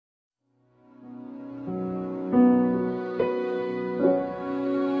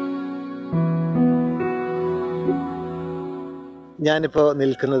ഞാനിപ്പോൾ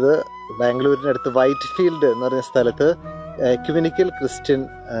നിൽക്കുന്നത് ബാംഗ്ലൂരിനടുത്ത് white field എന്ന് പറഞ്ഞ സ്ഥലത്ത് എക്യുമെനിക്കൽ ക്രിസ്ത്യൻ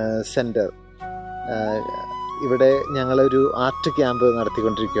സെൻറ്റർ. ഇവിടെ ഞങ്ങളൊരു ആർട്ട് ക്യാമ്പ്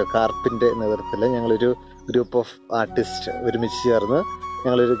നടത്തിക്കൊണ്ടിരിക്കുക. കാർപ്പിൻ്റെ നേതൃത്വത്തിൽ ഞങ്ങളൊരു ഗ്രൂപ്പ് ഓഫ് ആർട്ടിസ്റ്റ് ഒരുമിച്ച് ചേർന്ന്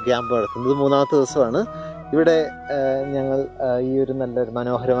ഞങ്ങളൊരു ക്യാമ്പ് നടത്തുന്നത് 3ാമത്തെ ദിവസമാണ്. ഇവിടെ ഞങ്ങൾ ഈ ഒരു നല്ലൊരു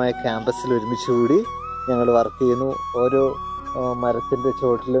മനോഹരമായ ക്യാമ്പസിൽ ഒരുമിച്ച് കൂടി ഞങ്ങൾ വർക്ക് ചെയ്യുന്നു. ഓരോ മരത്തിൻ്റെ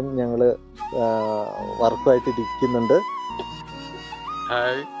ചുവട്ടിലും ഞങ്ങൾ വർക്കുമായിട്ട് ഇരിക്കുന്നുണ്ട്.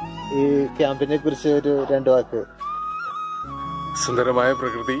 ഈ ക്യാമ്പിനെ കുറിച്ച് ഒരു 2 വാക്ക്. സുന്ദരമായ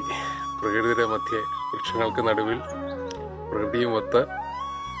പ്രകൃതിയുടെ മധ്യേ വൃക്ഷങ്ങൾക്ക് നടുവിൽ പ്രകൃതിയുമൊത്ത്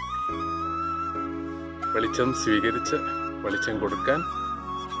വെളിച്ചം സ്വീകരിച്ച് വെളിച്ചം കൊടുക്കാൻ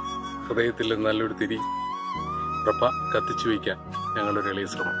ഹൃദയത്തിൽ നല്ലൊരു തിരി പ്രഭ കത്തിച്ചു വയ്ക്കാൻ ഞങ്ങളുടെ എളിയ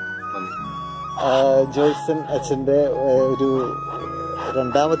ശ്രമം. നന്ദി. ജോയ്സൺ അച്ഛൻ്റെ ഒരു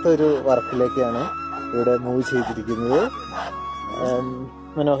 2ാമത്തെ ഒരു വർക്കിലേക്കാണ് ഇവിടെ മൂവ് ചെയ്തിരിക്കുന്നത്.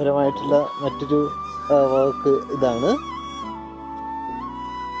 മനോഹരമായിട്ടുള്ള മറ്റൊരു വർക്ക് ഇതാണ്.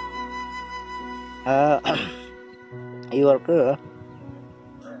 ഈ വർക്ക്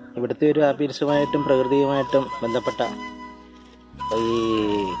ഇവിടുത്തെ ഒരു ആപീരിസമായിട്ടും പ്രകൃതിയുമായിട്ടും ബന്ധപ്പെട്ട ഈ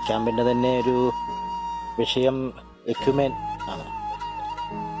ക്യാമ്പിൻ്റെ തന്നെ ഒരു വിഷയം എക്യുമെൻ ആണ്.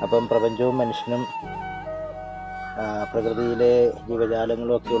 അപ്പം പ്രപഞ്ചവും മനുഷ്യനും പ്രകൃതിയിലെ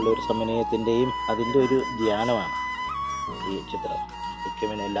ജീവജാലങ്ങളും ഒക്കെയുള്ള ഒരു സമന്വയത്തിൻ്റെയും അതിൻ്റെ ഒരു ധ്യാനമാണ് ഈ ചിത്രം.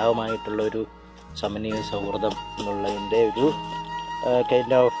 എക്യുമെൻ എല്ലാവുമായിട്ടുള്ള ഒരു സമന്വയ സൗഹൃദം എന്നുള്ളതിൻ്റെ ഒരു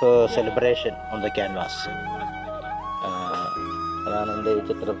kind of celebration on the canvas. അതാണ് എൻ്റെ ഈ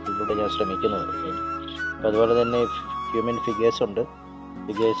ചിത്രത്തിലൂടെ ഞാൻ ശ്രമിക്കുന്നത്. അപ്പം അതുപോലെ തന്നെ ഹ്യൂമൻ ഫിഗേഴ്സ് ഉണ്ട്.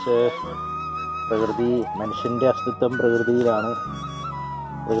 ഫിഗേഴ്സ് പ്രകൃതി, മനുഷ്യൻ്റെ അസ്തിത്വം പ്രകൃതിയിലാണ്.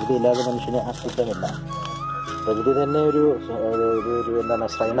 പ്രകൃതി ഇല്ലാതെ മനുഷ്യന് അസ്തിത്വമില്ല. പ്രകൃതി തന്നെ ഒരു എന്താണ്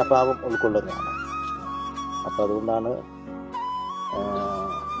ശ്രൈണഭാവം ഉൾക്കൊള്ളുന്നതാണ്. അപ്പോൾ അതുകൊണ്ടാണ്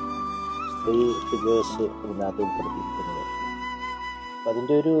സ്ത്രീ ഫിഗേഴ്സ് ഇതിനകത്ത് ഉൾപ്പെടുത്തിയിരിക്കുന്നത്. അപ്പം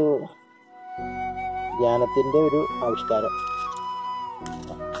അതിൻ്റെ ഒരു ധ്യാനത്തിൻ്റെ ഒരു ആവിഷ്കാരം.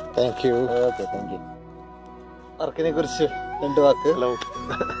 Thank you. Okay, thank you. വർക്കിനെ കുറിച്ച് 2 വാക്ക്. ഹലോ.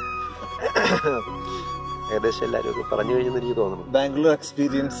 ഏകദേശം എല്ലാവരും ഒക്കെ പറഞ്ഞു കഴിഞ്ഞെന്ന് എനിക്ക് തോന്നുന്നു. Bangalore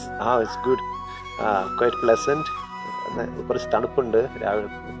experience. It's good. Quite pleasant. കുറച്ച് തണുപ്പുണ്ട് രാവിലെ,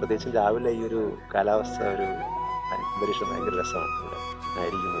 പ്രത്യേകിച്ചും രാവിലെ ഈ ഒരു കാലാവസ്ഥ, ഒരു അന്തരീക്ഷം ഭയങ്കര രസമാണ് ഇവിടെ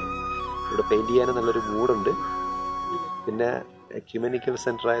ആയിരിക്കുന്നത്. ഇവിടെ പെയിൻറ്റ് ചെയ്യാനും നല്ലൊരു മൂഡുണ്ട്. പിന്നെ എക്യുമെനിക്കൽ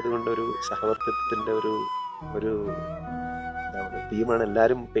സെൻറ്റർ ആയതുകൊണ്ട് ഒരു സഹവർത്തിത്വത്തിൻ്റെ ഒരു തീമാണ്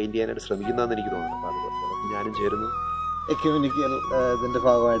എല്ലാവരും പെയിൻറ്റ് ചെയ്യാനായിട്ട് ശ്രമിക്കുന്നതെന്ന് എനിക്ക് തോന്നുന്നു. അപ്പോൾ അതുകൊണ്ട് ഞാനും ചേരുന്നു. എക്യുമെനിക്കൽ ഇതിന്റെ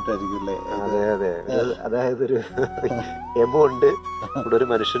ഭാഗമായിട്ടായിരിക്കും അല്ലേ? അതെ. അതായത് ഒരു എമൗണ്ട് ഇവിടെ ഒരു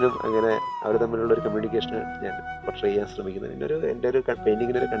മനുഷ്യനും അങ്ങനെ അവർ തമ്മിലുള്ള ഒരു കമ്മ്യൂണിക്കേഷൻ ഞാൻ പോർട്രേ ചെയ്യാൻ ശ്രമിക്കുന്നത്. എൻ്റെ ഒരു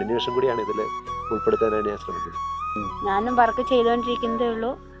പെയിന്റിങ്ങിന്റെ ഒരു കണ്ടിന്യൂഷൻ കൂടിയാണ് ഇതിൽ ഉൾപ്പെടുത്താനാണ് ഞാൻ ശ്രമിക്കുന്നത്. ഞാനും വർക്ക് ചെയ്തുകൊണ്ടിരിക്കുന്നതേ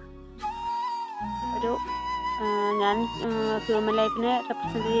ഉള്ളൂ. ഞാൻ ഹ്യൂമൻ ലൈഫിനെ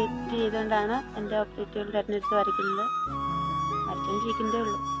റെപ്രസെന്റ് ചെയ്തുകൊണ്ടാണ് എൻ്റെ ഒബ്ജക്റ്റുകൾ തിരഞ്ഞെടുത്ത് വരയ്ക്കുന്നത്. വരച്ചുകൊണ്ടിരിക്കുന്നതേ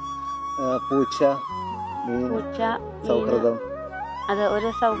ഉള്ളൂ. പൂച്ച, സൗഹൃദം. അത് ഒരു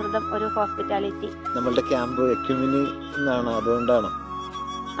സൗഹൃദം, ഒരു ഹോസ്പിറ്റാലിറ്റി. നമ്മളുടെ ക്യാമ്പ് എക്യുമെനി എന്നാണ്, അതുകൊണ്ടാണ്.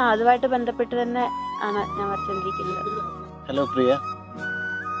 അതുമായിട്ട് ബന്ധപ്പെട്ട് തന്നെ ആണ് ഞാൻ വരച്ചുകൊണ്ടിരിക്കുന്നത്. ഹലോ പ്രിയ,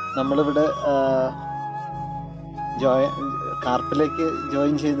 നമ്മളിവിടെ കാർപ്പിലേക്ക്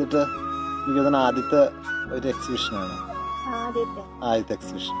ജോയിൻ ചെയ്തിട്ട് എനിക്ക് തോന്നുന്നു ആദ്യത്തെ ഒരു എക്സിബിഷനാണ്. ആദ്യത്തെ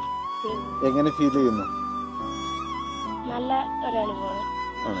എക്സിബിഷൻ. എങ്ങനെ ഫീൽ ചെയ്യുന്നു? നല്ല ഒരു അനുഭവം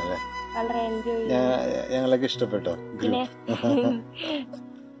ആണല്ലേ? വളരെ എൻജോയ്. ഞങ്ങളൊക്കെ ഇഷ്ടപ്പെട്ടോ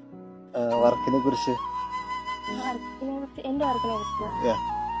വർക്കിനെ കുറിച്ച്? എന്റെ വർക്കിനെ കുറിച്ച്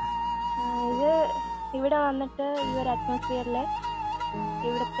ഇത് ഇവിടെ വന്നിട്ട് ഈ ഒരു അറ്റ്മോസ്ഫിയറില്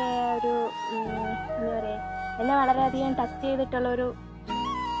ഇവിടുത്തെ ഒരു എന്താ പറയാ, എന്നെ വളരെയധികം ടച്ച് ചെയ്തിട്ടുള്ളൊരു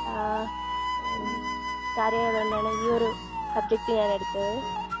കാര്യമായതുകൊണ്ടാണ് ഈ ഒരു സബ്ജക്റ്റ് ഞാൻ എടുത്തത്.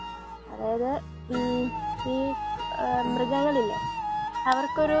 അതായത് ഈ മൃഗങ്ങളില്ലേ,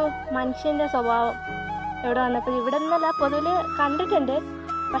 അവർക്കൊരു മനുഷ്യൻ്റെ സ്വഭാവം ഇവിടെ വന്നപ്പോൾ, ഇവിടെ നിന്നല്ല പൊതുവിൽ കണ്ടിട്ടുണ്ട്.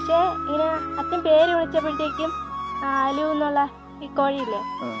 പക്ഷേ ഇങ്ങനെ അച്ഛൻ പേര് വിളിച്ചപ്പോഴത്തേക്കും അലു എന്നുള്ള ഈ കോഴിയില്ലേ,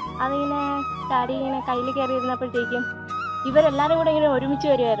 അതിങ്ങനെ ചാടി ഇങ്ങനെ കയ്യിൽ കയറിയിരുന്നപ്പോഴത്തേക്കും ഇവരെല്ലാവരും കൂടെ ഇങ്ങനെ ഒരുമിച്ച്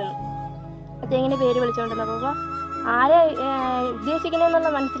വരുമായിരുന്നു. അച്ഛൻ ഇങ്ങനെ പേര് വിളിച്ചുകൊണ്ടിരുന്നപ്പോൾ അപ്പോൾ ആരെ ഉദ്ദേശിക്കണമെന്നുള്ള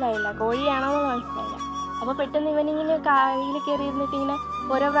മനസ്സിലായില്ല, കോഴിയാണോ എന്നുള്ള മനസ്സിലായില്ല. അപ്പോൾ പെട്ടെന്ന് ഇവനിങ്ങനെ കയ്യിൽ കയറിയിരുന്നിട്ട് ഇങ്ങനെ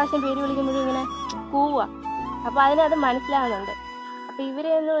ഓരോ പ്രാവശ്യം പേര് വിളിക്കുമ്പോഴും ഇങ്ങനെ കൂവുക. അപ്പോൾ അതിനത് മനസ്സിലാവുന്നുണ്ട്. അപ്പോൾ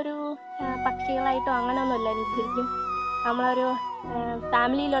ഇവരെയൊന്നും ഒരു പക്ഷികളായിട്ടോ അങ്ങനെയൊന്നുമല്ല, ശരിക്കും നമ്മളൊരു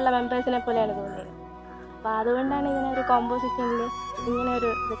ഫാമിലിയിലുള്ള മെമ്പേഴ്സിനെ പോലെയാണ് തോന്നുന്നത്. അപ്പോൾ അതുകൊണ്ടാണ് ഇങ്ങനെ ഒരു കോമ്പോസിഷനിൽ ഇങ്ങനെ ഒരു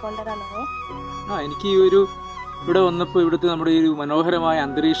ഇത് കൊണ്ടുവരാൻ. എനിക്ക് ഈ ഒരു ഇവിടെ വന്നപ്പോൾ ഇവിടുത്തെ നമ്മുടെ ഈ ഒരു മനോഹരമായ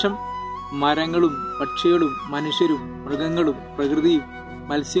അന്തരീക്ഷം മരങ്ങളും പക്ഷികളും മനുഷ്യരും മൃഗങ്ങളും പ്രകൃതിയും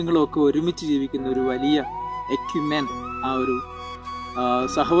മത്സ്യങ്ങളും ഒക്കെ ഒരുമിച്ച് ജീവിക്കുന്ന ഒരു വലിയ എക്യുമെൻ, ആ ഒരു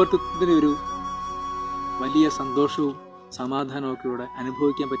സഹവർത്തിത്വത്തിൻ്റെ ഒരു വലിയ സന്തോഷവും സമാധാനവും ഒക്കെ ഇവിടെ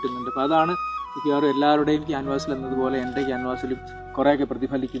അനുഭവിക്കാൻ പറ്റുന്നുണ്ട്. അപ്പോൾ അതാണ് മിക്കവാറും എല്ലാവരുടെയും ക്യാൻവാസിൽ എന്നതുപോലെ എൻ്റെ ക്യാൻവാസിലും കുറേയൊക്കെ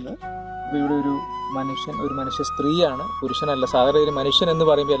പ്രതിഫലിക്കുന്നത്. അപ്പോൾ ഇവിടെ ഒരു മനുഷ്യ സ്ത്രീയാണ്, പുരുഷനല്ല. സാധാരണ ഒരു മനുഷ്യൻ എന്ന്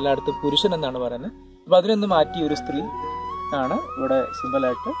പറയുമ്പോൾ എല്ലായിടത്തും പുരുഷൻ എന്നാണ് പറയുന്നത്. അപ്പോൾ അതിനൊന്ന് മാറ്റി ഒരു സ്ത്രീ ആണ് ഇവിടെ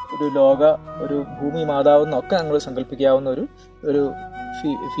സിമ്പിളായിട്ട് ഒരു ഭൂമി മാതാവ് എന്നൊക്കെ ഞങ്ങൾ സങ്കല്പിക്കാവുന്ന ഒരു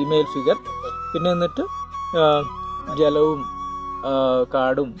ഫീമെയിൽ ഫിഗർ. പിന്നെ എന്നിട്ട് ജലവും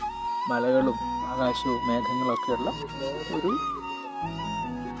കാടും മലകളും ആകാശവും മേഘങ്ങളൊക്കെയുള്ള ഒരു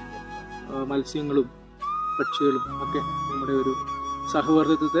മത്സ്യങ്ങളും പക്ഷികളും ഒക്കെ നമ്മുടെ ഒരു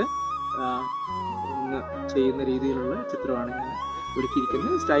സഹവർത്തിത്വത്തെ ചെയ്യുന്ന രീതിയിലുള്ള ചിത്രമാണ് ഞാൻ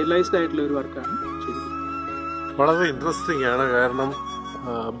ഒരുക്കിയിരിക്കുന്നത്. സ്റ്റൈലൈസ്ഡ് ആയിട്ടുള്ള ഒരു വർക്കാണ് ചെയ്തിരിക്കുന്നത്. വളരെ ഇൻട്രസ്റ്റിംഗ് ആണ്. കാരണം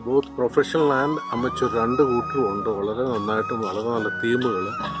ബോത്ത് പ്രൊഫഷണൽ ആൻഡ് അമച്വർ രണ്ട് കൂട്ടരും ഉണ്ട്. വളരെ നന്നായിട്ടും വളരെ നല്ല തീമുകൾ,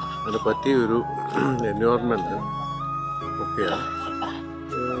 അതിന് പറ്റിയൊരു എൻവയോൺമെൻറ്റ് ഒക്കെയാണ്.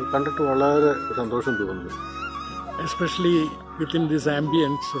 കണ്ടിട്ട് വളരെ സന്തോഷം തോന്നുന്നു. Especially within this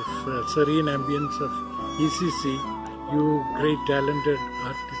ambience of serene ambience of ECC, you great talented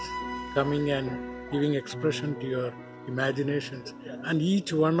artists coming and giving expression to your imaginations, and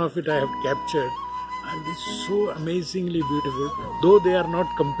each one of it I have captured, and it's so amazingly beautiful. Though they are not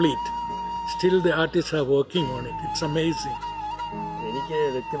complete, still the artists are working on it. It's amazing. എനിക്ക്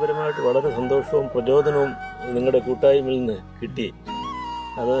വ്യക്തിപരമായിട്ട് വളരെ സന്തോഷവും പ്രചോദനവും നിങ്ങളുടെ കൂട്ടായ്മയിൽ നിന്ന് കിട്ടി.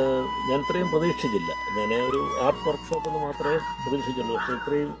 അത് ഞാൻ ഇത്രയും പ്രതീക്ഷിച്ചില്ല. ഞാൻ ഒരു ആർട്ട് വർക്ക്ഷോപ്പ് എന്ന് മാത്രമേ പ്രതീക്ഷിച്ചുള്ളൂ. പക്ഷേ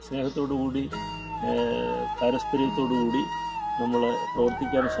ഇത്രയും സ്നേഹത്തോടു കൂടി പാരസ്പര്യത്തോടു കൂടി നമ്മൾ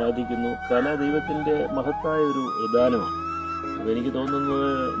പ്രവർത്തിക്കാൻ സാധിക്കുന്നു. കല ദൈവത്തിൻ്റെ മഹത്തായ ഒരു ദാനമാണ്. അപ്പോൾ എനിക്ക് തോന്നുന്നത്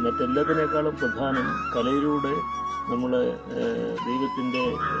മറ്റെല്ലാത്തിനേക്കാളും പ്രധാനം കലയിലൂടെ നമ്മൾ ദൈവത്തിൻ്റെ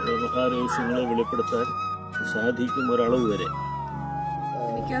മഹാരഹസ്യങ്ങളെ വെളിപ്പെടുത്താൻ സാധിക്കും ഒരളവ് വരെ.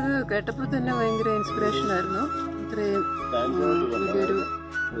 എനിക്കത് കേട്ടപ്പോൾ തന്നെ ഭയങ്കര ഇൻസ്പിറേഷനായിരുന്നു. ഇത്രയും വലിയൊരു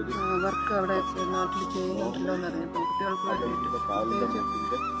വർക്ക് അവിടെ നാട്ടിൽ ചെയ്യുന്നുണ്ടല്ലോ എന്ന് അറിഞ്ഞപ്പോൾ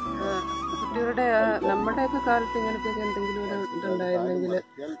കുട്ടികളുടെ നമ്മുടെയൊക്കെ കാലത്ത് ഇങ്ങനത്തെയൊക്കെ എന്തെങ്കിലും ഒരു ഇതുണ്ടായിരുന്നെങ്കിൽ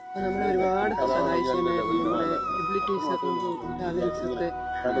നമ്മളെ ഒരുപാട് സഹായിച്ചതിന്. നമ്മുടെ എബിലിറ്റീസൊക്കെ ടാലൻസൊക്കെ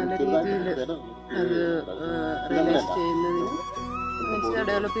നല്ല രീതിയിൽ അത് റിയലൈസ് ചെയ്യുന്നതിന് മനുഷ്യനെ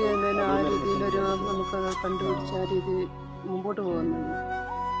ഡെവലപ്പ് ചെയ്യുന്നതിന് ആ രീതിയിലൊരു നമുക്കത് കണ്ടുപിടിച്ച് ആ രീതി മുമ്പോട്ട് പോകുന്നുണ്ട്.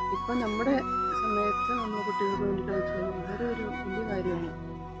 ഇപ്പം നമ്മുടെ സമയത്ത് നമ്മൾ കുട്ടികൾക്ക് വേണ്ടിയിട്ട് വെച്ചാൽ വളരെ ഒരു വലിയ കാര്യമാണ്.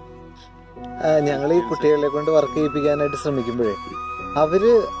 ഞങ്ങൾ ഈ കുട്ടികളെ കൊണ്ട് വർക്ക് ചെയ്യിപ്പിക്കാനായിട്ട് ശ്രമിക്കുമ്പോഴേ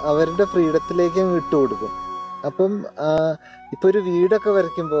അവരുടെ ഫ്രീഡത്തിലേക്ക് വിട്ടുകൊടുക്കും. അപ്പം ഇപ്പൊ ഒരു വീടൊക്കെ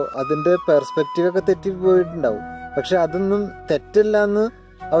വരയ്ക്കുമ്പോൾ അതിന്റെ പെർസ്പെക്റ്റീവ് ഒക്കെ തെറ്റിപ്പോയിട്ടുണ്ടാവും. പക്ഷെ അതൊന്നും തെറ്റല്ല എന്ന്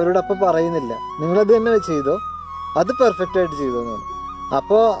അവരോടപ്പം പറയുന്നില്ല. നിങ്ങളത് തന്നെ ചെയ്തോ, അത് പെർഫെക്റ്റ് ആയിട്ട് ചെയ്തോന്ന്.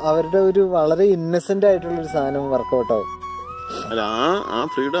 അപ്പോൾ അവരുടെ ഒരു വളരെ ഇന്നസെന്റ് ആയിട്ടുള്ള ഒരു സാധനം വർക്കൗട്ട് ആവും. അല്ല, ആ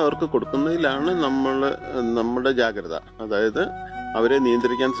ഫ്രീഡം അവർക്ക് കൊടുക്കുന്നതിലാണ് നമ്മുടെ ജാഗ്രത. അതായത് അവരെ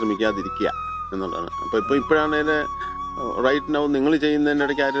നിയന്ത്രിക്കാൻ ശ്രമിക്കാതിരിക്കുക എന്നുള്ളതാണ്. അപ്പോൾ ഇപ്പോഴാണേൽ റൈറ്റ് നൗ നിങ്ങൾ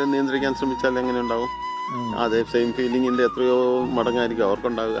ചെയ്യുന്നതിനിടയ്ക്ക് ആരും നിയന്ത്രിക്കാൻ ശ്രമിച്ചാൽ എങ്ങനെ ഉണ്ടാവും? അതേ സെയിം ഫീലിങ്ങിൻ്റെ എത്രയോ മടങ്ങായിരിക്കും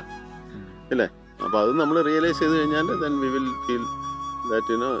അവർക്കുണ്ടാവുക, അല്ലേ? അപ്പോൾ അത് നമ്മൾ റിയലൈസ് ചെയ്ത് കഴിഞ്ഞാൽ then we will feel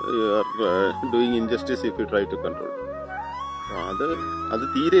that you are doing injustice if you try to control. അത്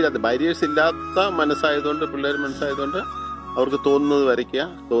തീരെ ഇല്ലാത്ത ബാരിയേഴ്സ് ഇല്ലാത്ത മനസ്സായതുകൊണ്ട്, പിള്ളേർ മനസ്സായതുകൊണ്ട് അവർക്ക് തോന്നുന്നത് വരയ്ക്കുക,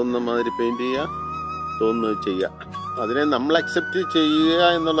 തോന്നുന്ന മാതിരി പെയിൻറ് ചെയ്യുക, തോന്നുന്നത് ചെയ്യുക. അതിനെ നമ്മൾ അക്സെപ്റ്റ് ചെയ്യുക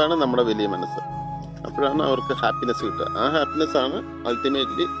എന്നുള്ളതാണ് നമ്മുടെ വലിയ മനസ്സ്. അപ്പോഴാണ് അവർക്ക് ഹാപ്പിനെസ് കിട്ടുക. ആ ഹാപ്പിനെസ് ആണ്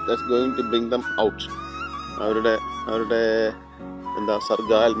ultimately that's going to bring them out. അവരുടെ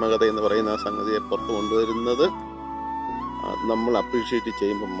സർഗാത്മകത എന്ന് പറയുന്ന ആ സംഗതിയെ പുറത്ത് കൊണ്ടുവരുന്നത് നമ്മൾ അപ്രീഷിയേറ്റ്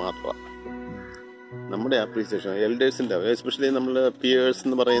ചെയ്യുമ്പോൾ മാത്രമാണ്. നമ്മുടെ അപ്രീസിയേഷൻ എൽഡേഴ്സിൻ്റെ, എസ്പെഷ്യലി നമ്മൾ പിയേഴ്സ്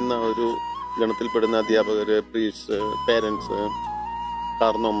എന്ന് പറയുന്ന ഒരു ഗണത്തിൽപ്പെടുന്ന അധ്യാപകർ, പ്രീസ്, പേരൻസ്,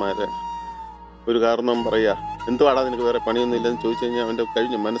 കാരണവന്മാർ. ഒരു കാരണം പറയുക, എന്തുവാടാ നിനക്ക് വേറെ പണിയൊന്നും ഇല്ലെന്ന് ചോദിച്ചു കഴിഞ്ഞാൽ അവൻ്റെ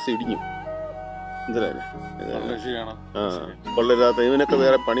കഴിഞ്ഞു മനസ്സ് ഇടിഞ്ഞു. എന്തിനാണ് കൊള്ളരുതാത്ത ഇവനൊക്കെ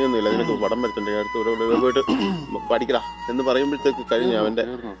വേറെ പണിയൊന്നുമില്ല, നിനക്ക് പടം വരച്ചുണ്ട്, അടുത്ത് പോയിട്ട് പഠിക്കടാ എന്ന് പറയുമ്പോഴത്തേക്ക് കഴിഞ്ഞു അവൻ്റെ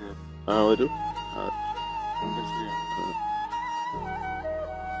ആ ഒരു